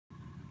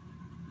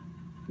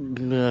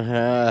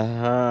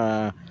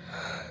Oh,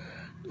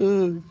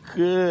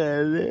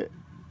 God.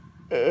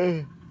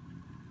 Hey,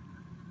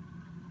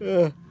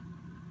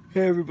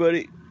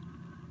 everybody.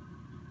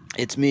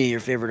 It's me, your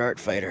favorite art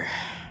fighter,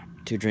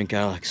 Two Drink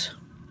Alex.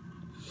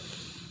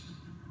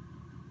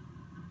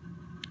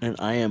 And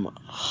I am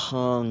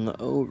hung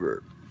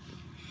over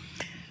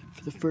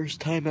for the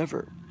first time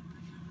ever.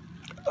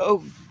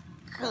 Oh,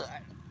 God.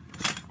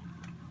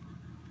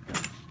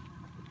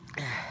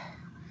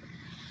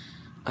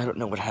 I don't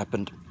know what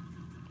happened.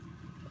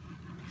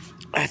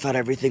 I thought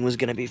everything was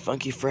gonna be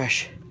funky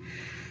fresh.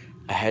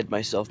 I had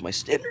myself my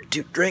standard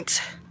 2 drinks.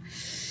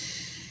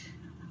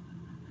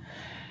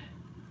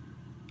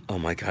 Oh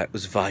my God, it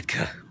was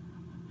vodka.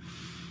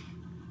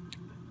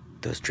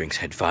 Those drinks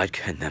had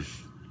vodka in them.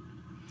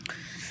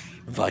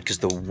 Vodka's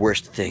the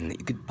worst thing that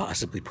you could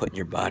possibly put in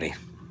your body.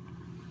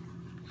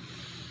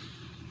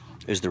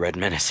 There's the Red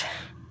Menace.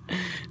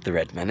 The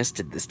Red Menace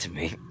did this to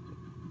me.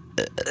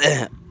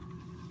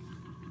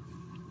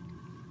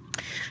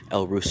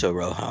 El Russo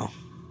Rojo.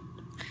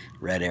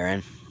 Red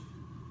Aaron.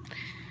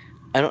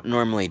 I don't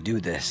normally do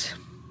this,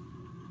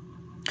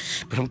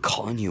 but I'm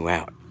calling you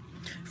out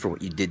for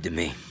what you did to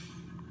me.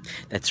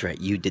 That's right,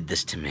 you did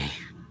this to me.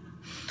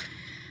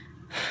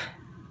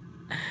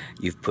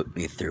 You've put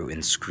me through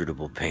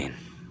inscrutable pain.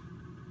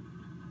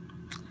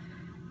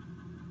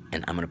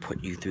 And I'm gonna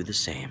put you through the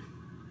same.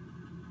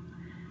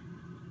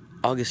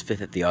 August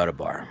 5th at the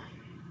Ottobar.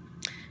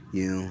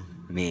 You,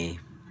 me,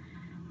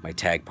 my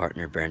tag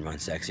partner, Baron von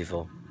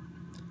Sexyful.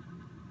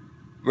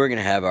 We're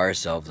gonna have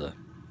ourselves a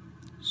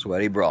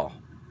sweaty brawl.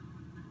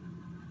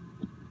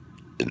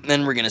 And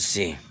then we're gonna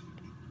see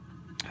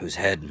whose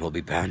head will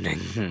be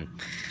pounding.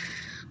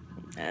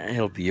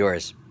 It'll be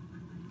yours.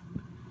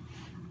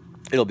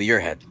 It'll be your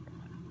head.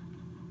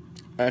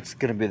 That's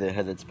gonna be the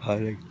head that's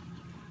pounding.